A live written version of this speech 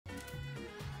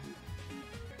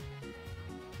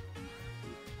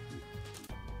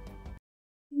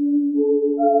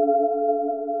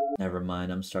Never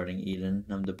mind, I'm starting Eden.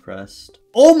 I'm depressed.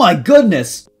 Oh my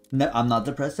goodness! No, I'm not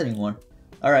depressed anymore.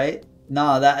 Alright.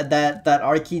 Nah, that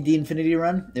Arcade Infinity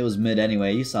run, it was mid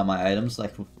anyway. You saw my items.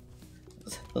 Like,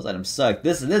 those items suck.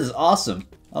 This is awesome.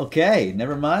 Okay,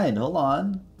 never mind. Hold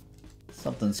on.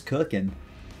 Something's cooking.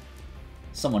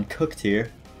 Someone cooked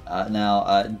here.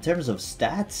 Now, in terms of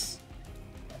stats,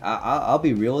 I'll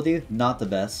be real with you. Not the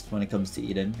best when it comes to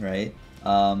Eden, right?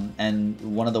 And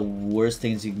one of the worst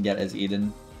things you can get as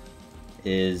Eden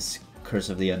is Curse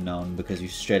of the Unknown, because you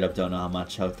straight up don't know how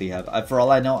much health you have. For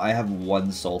all I know, I have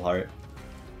 1 soul heart,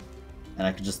 and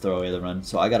I could just throw away the run.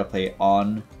 So I gotta play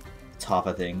on top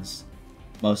of things.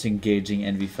 Most engaging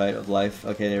envy fight of life.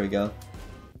 Okay, there we go.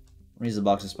 Use the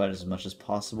box of spiders as much as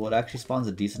possible. It actually spawns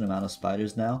a decent amount of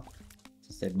spiders now,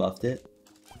 since they buffed it.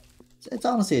 It's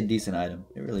honestly a decent item.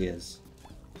 It really is.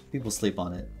 People sleep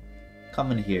on it.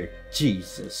 Come in here.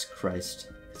 Jesus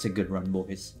Christ. It's a good run,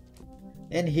 boys.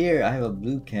 In here, I have a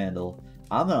blue candle.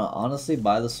 I'm gonna honestly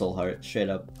buy the soul heart, straight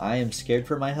up. I am scared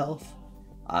for my health.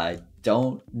 I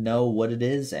don't know what it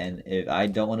is, and if I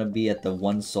don't want to be at the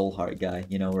 1 soul heart guy,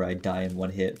 you know, where I die in 1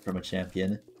 hit from a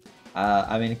champion.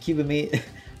 I mean, keeping me,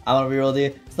 I want to be real with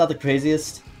you, it's not the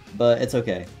craziest, but it's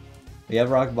okay. We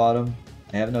have rock bottom.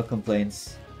 I have no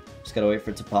complaints. Just gotta wait for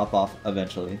it to pop off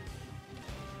eventually.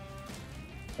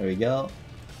 There we go.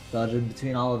 Dodging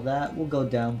between all of that, we'll go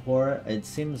downpour. It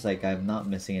seems like I'm not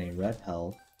missing any red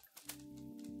health.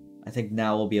 I think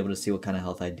now we'll be able to see what kind of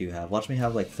health I do have. Watch me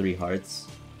have like 3 hearts.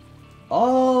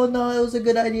 Oh no, it was a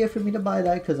good idea for me to buy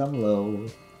that because I'm low.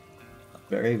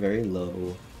 Very, very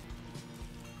low.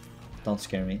 Don't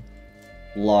scare me.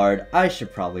 Lard. I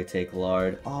should probably take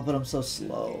Lard. Oh, but I'm so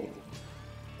slow.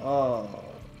 Oh.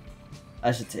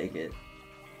 I should take it.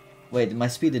 Wait, my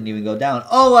speed didn't even go down.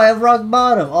 Oh, I have rock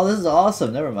bottom. Oh, this is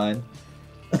awesome. Never mind.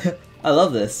 I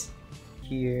love this.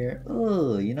 Here.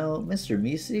 Oh, you know, Mr.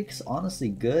 Meeseek's honestly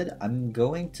good. I'm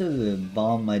going to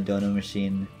bomb my donut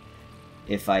machine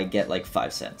if I get like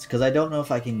 5 cents. Because I don't know if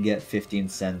I can get 15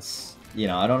 cents. You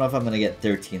know, I don't know if I'm going to get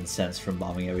 13 cents from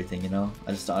bombing everything, you know?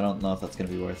 I don't know if that's going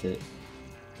to be worth it.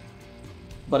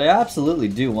 But I absolutely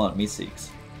do want Meeseeks.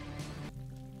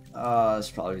 This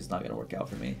probably is not going to work out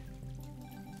for me.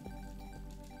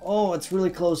 Oh, it's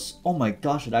really close. Oh my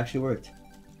gosh, it actually worked.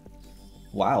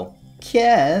 Wow.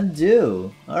 Can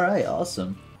do. Alright,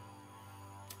 awesome.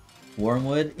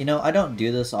 Wormwood. You know, I don't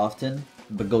do this often,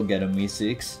 but go get him,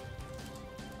 Meeseeks.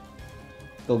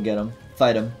 Go get him.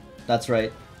 Fight him. That's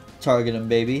right. Target him,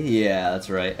 baby. Yeah, that's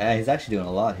right. He's actually doing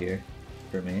a lot here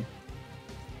for me.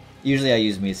 Usually I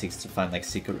use Meeseeks to find like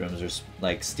secret rooms or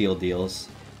like steal deals.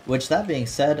 Which, that being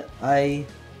said, I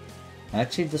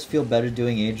actually just feel better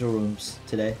doing angel rooms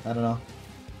today. I don't know.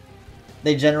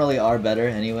 They generally are better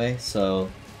anyway, so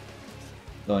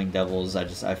going devils,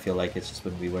 I feel like it just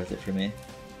wouldn't be worth it for me.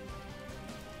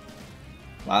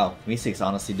 Wow, Meeseeks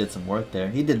honestly did some work there.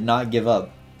 He did not give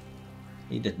up.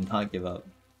 He did not give up.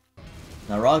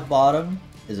 Now, rock bottom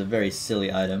is a very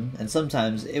silly item, and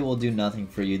sometimes it will do nothing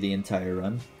for you the entire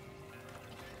run.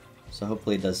 So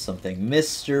hopefully it does something.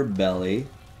 Mr. Belly.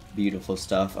 Beautiful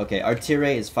stuff. Okay, our tier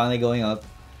rate is finally going up.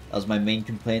 That was my main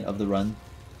complaint of the run.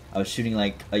 I was shooting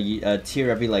like a tier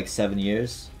every like 7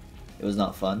 years. It was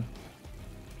not fun.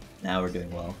 Now we're doing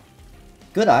well.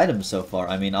 Good items so far.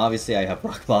 I mean, obviously I have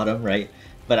rock bottom, right?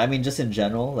 But I mean, just in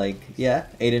general, like, yeah,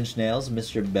 8-inch nails,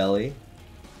 Mr. Belly.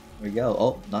 There we go.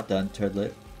 Oh, not done.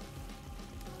 Turdlet.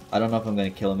 I don't know if I'm going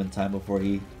to kill him in time before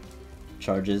he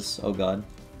charges. Oh god.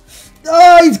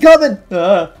 Oh, he's coming!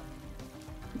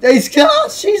 He's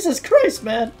coming! Jesus Christ,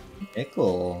 man!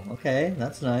 Nickel. Okay,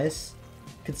 that's nice.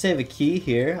 Could save a key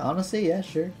here. Honestly, yeah,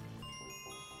 sure.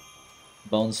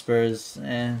 Bone spurs,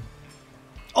 eh.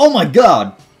 Oh my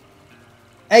god!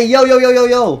 Hey, yo, yo, yo, yo,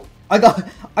 yo! I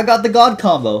got the god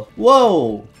combo.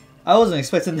 Whoa! I wasn't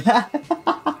expecting that.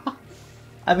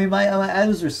 I mean, my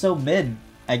items were so mid.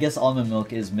 I guess almond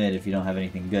milk is mid if you don't have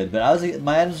anything good. But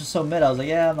my items were so mid. I was like,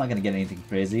 yeah, I'm not gonna get anything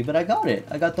crazy. But I got it.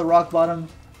 I got the rock bottom,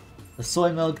 the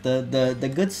soy milk,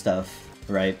 the good stuff.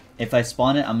 Right. If I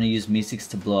spawn it, I'm gonna use Meeseeks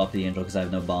to blow up the angel because I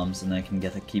have no bombs, and then I can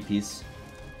get the key piece.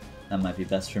 That might be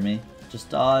best for me. Just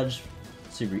dodge.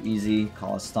 Super easy.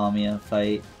 Call a Stamia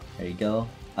fight. There you go.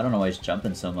 I don't know why he's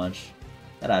jumping so much.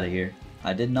 Get out of here.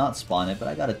 I did not spawn it, but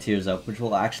I got a tears up, which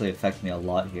will actually affect me a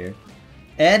lot here.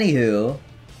 Anywho,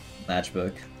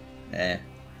 matchbook.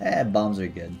 Bombs are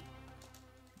good.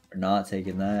 We're not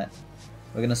taking that.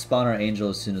 We're gonna spawn our angel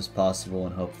as soon as possible,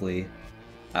 and hopefully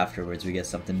afterwards we get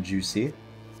something juicy.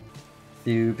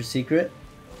 Super secret.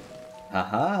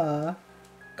 Haha.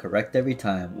 Correct every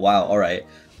time. Wow, alright.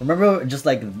 Remember just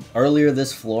like earlier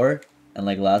this floor And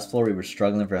like last floor we were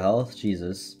struggling for health.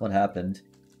 Jesus, what happened?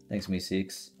 Thanks,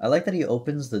 Meeseeks. I like that he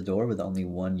opens the door with only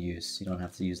one use. You don't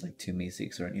have to use like 2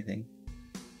 Meeseeks or anything.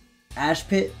 Ash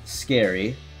Pit,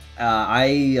 scary.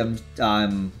 Guys,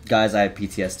 I have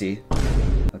PTSD.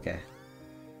 Okay.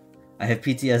 I have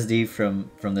PTSD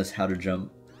from this how to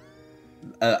jump.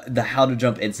 The how to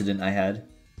jump incident I had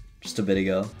just a bit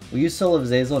ago. We use Soul of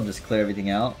Azazel and just clear everything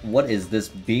out. What is this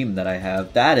beam that I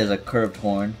have? That is a curved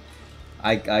horn.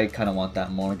 I kind of want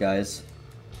that more, guys.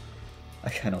 I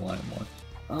kind of want it more.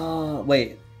 Oh,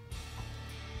 wait.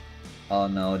 Oh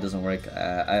no, it doesn't work.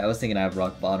 I was thinking I have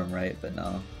rock bottom, right? But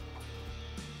no.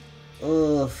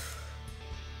 Ugh.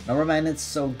 Number Magnet's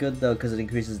so good though because it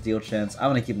increases deal chance. I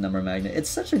want to keep Number Magnet. It's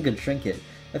such a good trinket.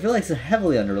 I feel like it's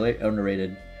heavily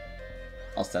underrated.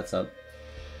 All stats up.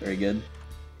 Very good.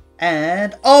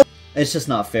 And oh! It's just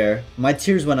not fair. My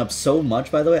tiers went up so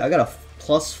much, by the way. I got a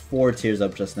 +4 tiers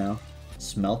up just now.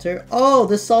 Smelter? Oh,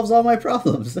 this solves all my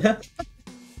problems.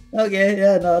 Okay,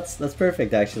 yeah, no, that's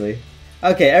perfect actually.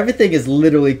 Okay, everything is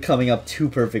literally coming up too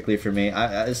perfectly for me.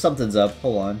 Something's up.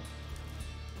 Hold on.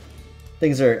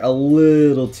 Things are a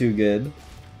little too good,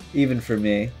 even for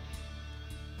me.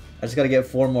 I just gotta get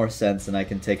 4 more cents and I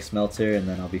can take Smelter and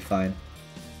then I'll be fine.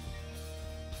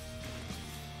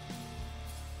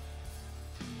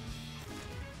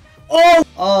 Oh!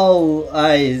 Oh,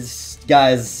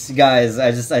 guys,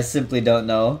 I simply don't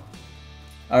know.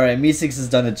 Alright, Meeseeks has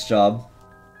done its job.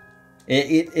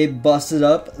 It busted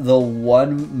up the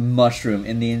one mushroom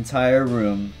in the entire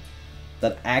room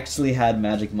that actually had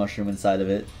magic mushroom inside of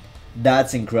it.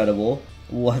 That's incredible.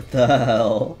 What the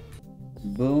hell?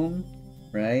 Boom,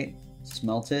 right?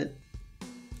 Smelt it.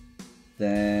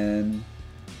 Then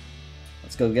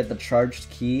let's go get the charged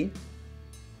key.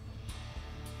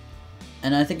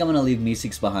 And I think I'm gonna leave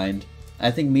Meeseeks behind. I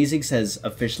think Meeseeks has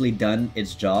officially done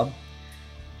its job,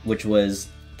 which was,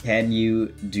 can you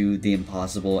do the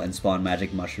impossible and spawn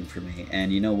magic mushroom for me?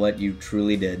 And you know what? You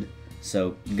truly did.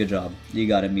 So, good job. You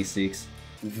got it, Meeseeks.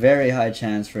 Very high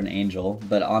chance for an angel,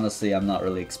 but honestly, I'm not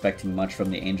really expecting much from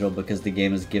the angel because the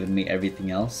game has given me everything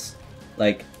else.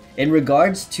 Like, in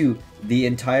regards to the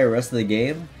entire rest of the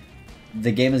game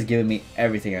has given me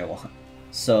everything I want.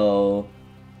 So,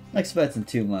 I'm not expecting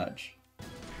too much.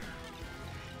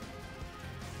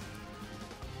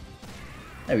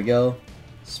 There we go.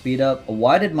 Speed up.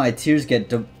 Why did my tiers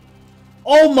get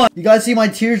Oh my! You guys see my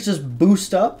tiers just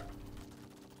boost up?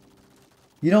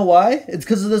 You know why? It's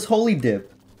because of this holy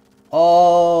dip.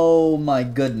 Oh my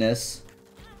goodness.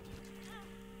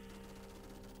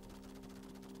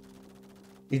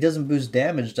 He doesn't boost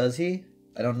damage, does he?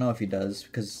 I don't know if he does,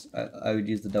 because I would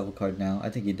use the devil card now. I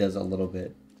think he does a little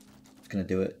bit. Just gonna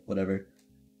do it. Whatever.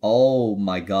 Oh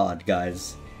my god,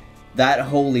 guys. That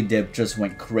holy dip just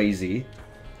went crazy.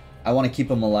 I want to keep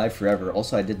him alive forever.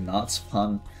 Also, I did not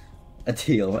spawn a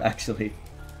teal, actually.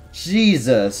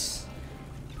 Jesus!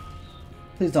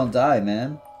 Please don't die,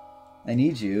 man. I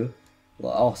need you.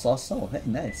 Well, oh, saw soul. Hey,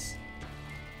 nice.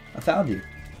 I found you.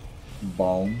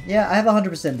 Boom. Yeah, I have a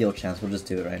 100% deal chance. We'll just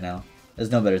do it right now.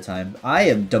 There's no better time. I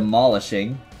am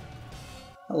demolishing.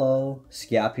 Hello.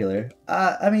 Scapular.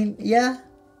 I mean, yeah.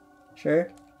 Sure.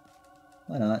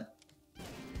 Why not?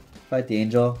 Fight the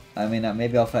angel. I mean,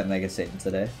 maybe I'll fight Mega Satan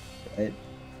today. Right?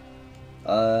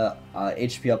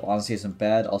 HP up honestly isn't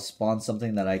bad. I'll spawn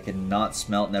something that I cannot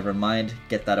smelt. Never mind.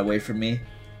 Get that away from me.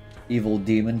 Evil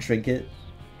demon trinket.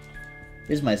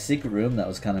 Here's my secret room that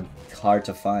was kind of hard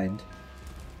to find.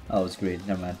 Oh, it's greed.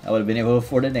 Never mind. I would have been able to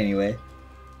afford it anyway.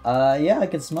 Yeah, I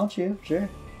can smelt you. Sure.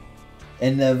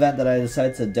 In the event that I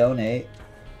decide to donate,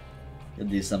 you'll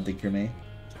do something for me.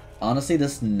 Honestly,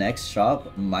 this next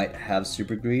shop might have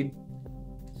super greed.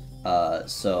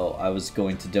 So I was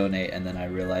going to donate and then I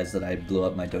realized that I blew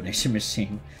up my donation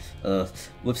machine.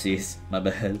 Whoopsies, my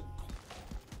bad.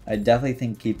 I definitely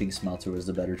think keeping Smelter was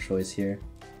the better choice here.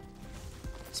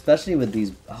 Especially with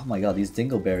these, oh my god, these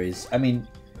dingleberries. I mean,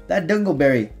 that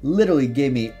dingleberry literally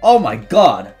gave me, oh my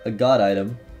god, a god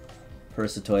item.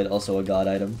 Persitoid, also a god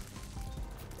item.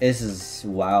 This is,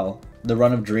 wow. The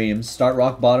run of dreams. Start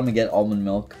rock bottom and get almond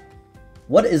milk.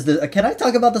 What is this? Can I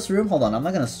talk about this room? Hold on, I'm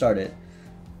not gonna start it.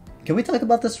 Can we talk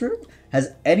about this room?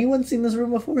 Has anyone seen this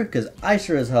room before? Because I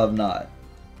sure as hell have not.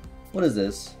 What is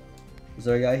this? Is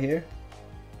there a guy here?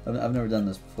 I've never done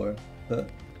this before.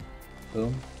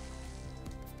 Boom.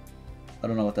 I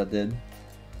don't know what that did.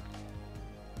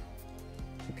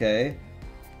 Okay.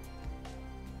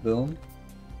 Boom.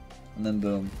 And then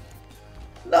boom.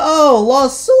 No!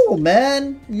 Lost soul,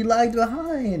 man! You lagged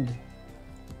behind!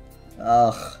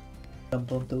 Ugh. No,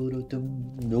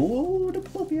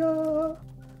 diplopia!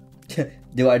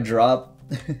 Do I drop?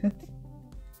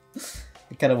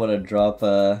 I kind of want to drop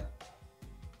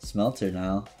Smelter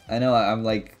now. I know I'm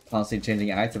like constantly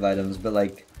changing active items, but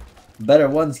like better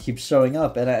ones keep showing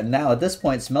up, and now at this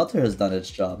point, Smelter has done its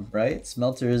job, right?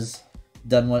 Smelter has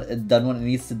done what it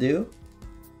needs to do.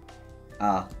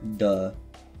 Ah, duh.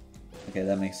 Okay,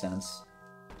 that makes sense.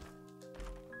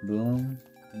 Boom,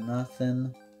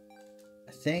 nothing.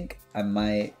 I think I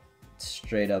might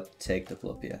straight up take the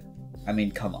Diplopia. I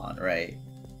mean, come on, right?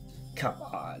 Come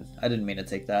on. I didn't mean to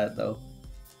take that though.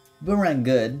 Boomerang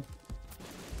good,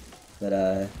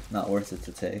 but not worth it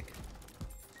to take.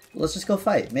 Let's just go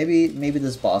fight. Maybe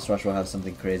this boss rush will have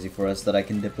something crazy for us that I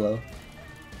can Diplo.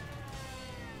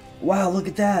 Wow, look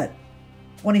at that!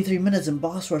 23 minutes and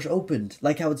boss rush opened,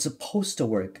 like how it's supposed to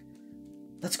work.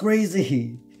 That's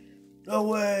crazy! No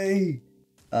way!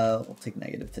 We'll take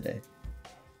negative today.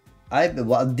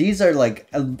 Well, these are like,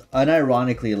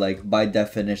 unironically, like, by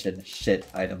definition, shit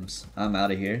items. I'm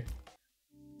out of here.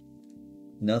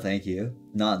 No thank you.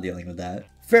 Not dealing with that.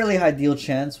 Fairly high deal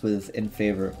chance with in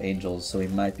favor of angels, so we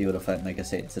might be able to fight Mega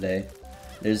Satan today.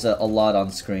 There's a lot on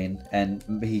screen, and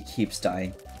he keeps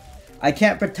dying. I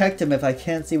can't protect him if I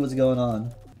can't see what's going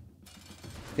on.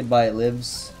 Goodbye, it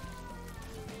lives.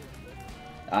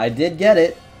 I did get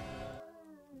it.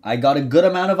 I got a good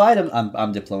amount of items.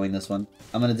 I'm deploying this one.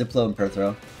 I'm gonna deploy and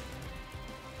Perthrow.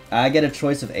 I get a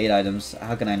choice of 8 items.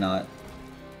 How can I not?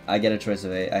 I get a choice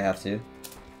of 8. I have to.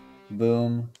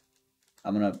 Boom.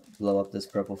 I'm gonna blow up this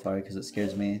purple fire because it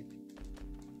scares me.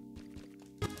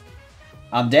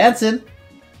 I'm dancing!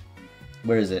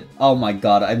 Where is it? Oh my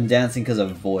god, I'm dancing because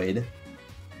of Void.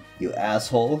 You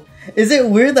asshole. Is it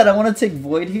weird that I want to take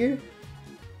Void here?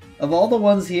 Of all the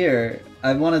ones here,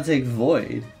 I want to take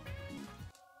Void.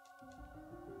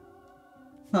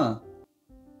 Huh.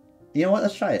 You know what?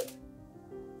 Let's try it.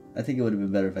 I think it would have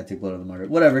been better if I took Blood of the Martyr.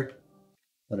 Whatever.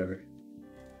 Whatever.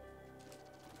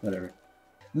 Whatever.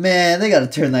 Man, they gotta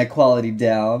turn that quality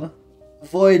down.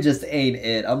 Void just ain't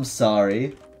it. I'm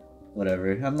sorry.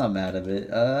 Whatever. I'm not mad at it.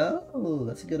 Oh,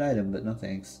 that's a good item, but no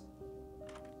thanks.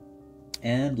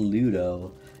 And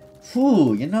Ludo.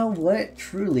 Whew, you know what?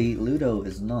 Truly, Ludo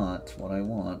is not what I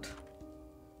want.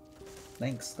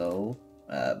 Thanks, though.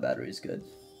 Battery's good.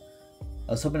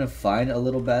 I was hoping to find a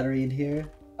little battery in here.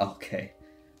 Okay.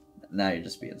 Now you're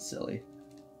just being silly.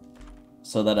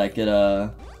 So that I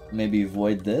could, maybe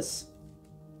void this.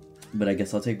 But I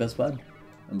guess I'll take Best Bud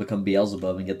and become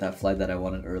Beelzebub and get that flag that I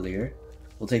wanted earlier.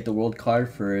 We'll take the world card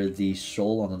for the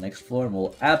shoal on the next floor and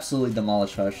we'll absolutely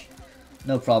demolish Hush.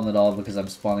 No problem at all because I'm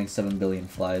spawning 7 billion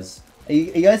flies.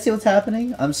 You guys see what's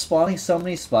happening? I'm spawning so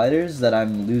many spiders that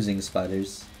I'm losing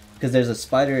spiders. Because there's a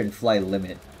spider and fly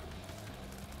limit.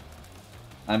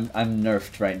 I'm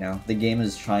nerfed right now. The game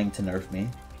is trying to nerf me.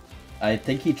 I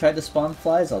think he tried to spawn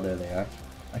flies. Oh, there they are.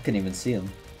 I couldn't even see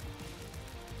them.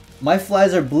 My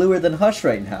flies are bluer than Hush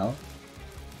right now.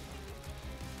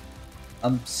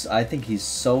 I think he's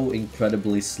so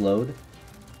incredibly slowed.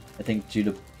 I think due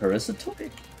to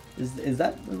Parasitoid? Is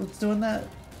that what's doing that?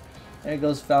 There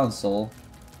goes Found Soul.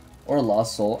 Or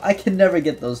Lost Soul. I can never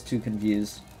get those two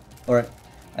confused. Or,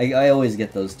 I always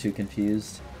get those two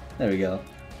confused. There we go.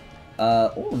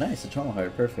 Oh, nice. A Eternal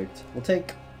Heart. Perfect. We'll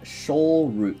take Shoal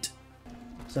Root.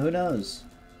 So who knows?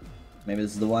 Maybe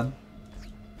this is the one.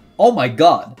 Oh my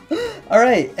god!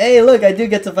 Alright, hey look, I do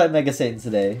get to fight Mega Satan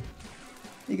today.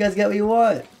 You guys get what you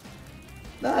want.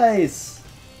 Nice!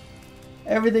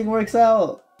 Everything works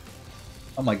out.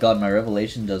 Oh my god, my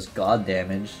Revelation does god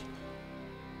damage.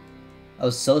 That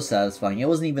was so satisfying. It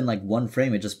wasn't even like one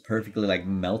frame, it just perfectly like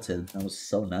melted. That was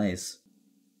so nice.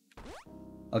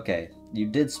 Okay, you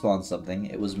did spawn something.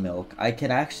 It was milk. I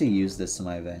can actually use this to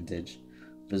my advantage.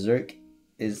 Berserk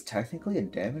is technically a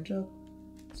damage up,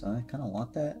 so I kind of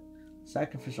want that.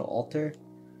 Sacrificial altar.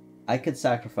 I could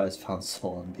sacrifice Found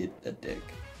Soul and be a dick.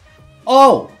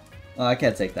 Oh! Well, I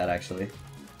can't take that actually.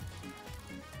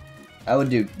 That would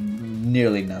do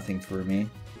nearly nothing for me.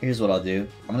 Here's what I'll do.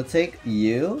 I'm gonna take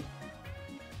you.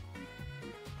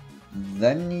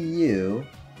 Then you.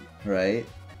 Right?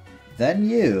 Then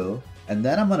you. And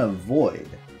then I'm gonna void.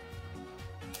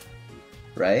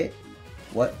 Right?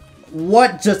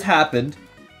 What just happened?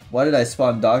 Why did I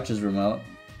spawn Doctor's Remote?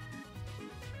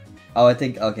 Oh, I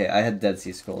think, okay, I had Dead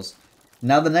Sea Scrolls.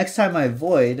 Now the next time I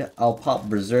void, I'll pop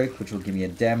Berserk, which will give me a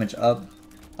damage up.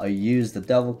 I'll use the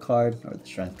Devil card, or the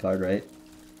Strength card, right?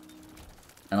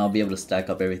 And I'll be able to stack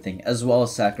up everything, as well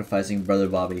as sacrificing Brother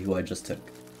Bobby, who I just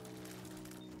took.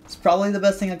 It's probably the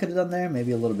best thing I could have done there,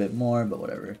 maybe a little bit more, but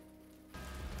whatever.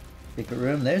 Secret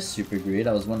room, there's Super Greed,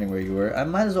 I was wondering where you were. I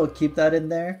might as well keep that in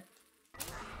there.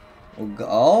 We'll go,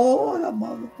 oh, I got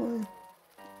Multiplier.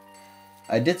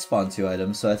 I did spawn 2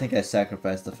 items, so I think I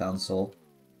sacrificed the Found Soul.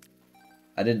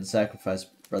 I didn't sacrifice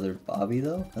Brother Bobby,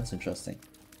 though? That's interesting.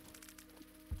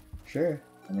 Sure.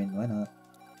 I mean, why not?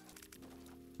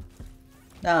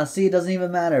 Nah, see, it doesn't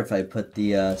even matter if I put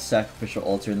the sacrificial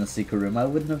altar in the secret room. I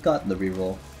wouldn't have gotten the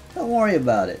reroll. Don't worry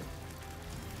about it.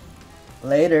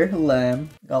 Later, lamb.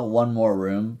 Got one more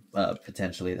room,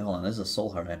 potentially. Hold on, there's a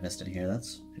soul heart I missed in here.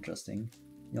 That's interesting.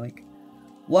 Yoink.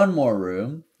 One more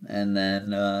room, and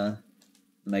then,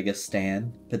 Mega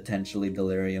Stan, potentially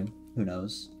Delirium. Who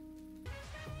knows?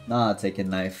 Nah, taking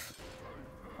Knife.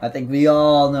 I think we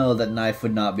all know that Knife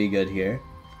would not be good here.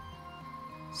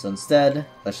 So instead,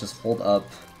 let's just hold up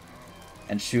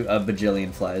and shoot a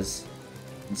bajillion flies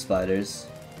and spiders.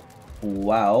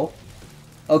 Wow.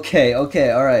 Okay,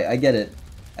 alright, I get it.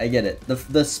 I get it.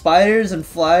 The spiders and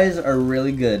flies are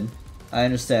really good. I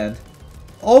understand.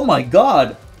 Oh my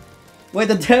god! Wait,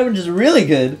 the damage is really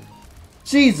good!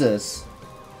 Jesus!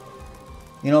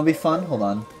 You know what'd be fun? Hold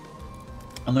on.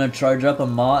 I'm gonna charge up a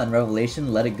Maw and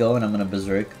Revelation, let it go, and I'm gonna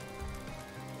Berserk.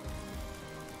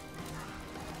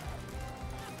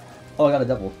 Oh, I got a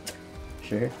double.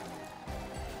 Sure.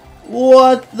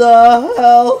 What the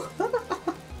hell?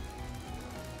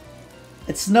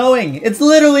 It's snowing! It's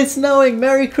literally snowing!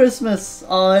 Merry Christmas!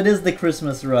 Oh, it is the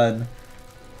Christmas run.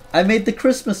 I made the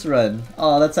Christmas run.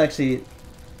 Oh, that's actually...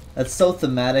 That's so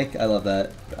thematic. I love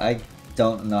that. I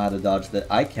don't know how to dodge that.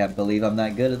 I can't believe I'm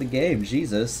that good at the game.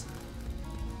 Jesus.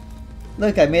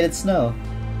 Look, I made it snow.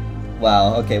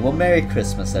 Wow, okay, well, Merry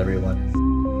Christmas, everyone.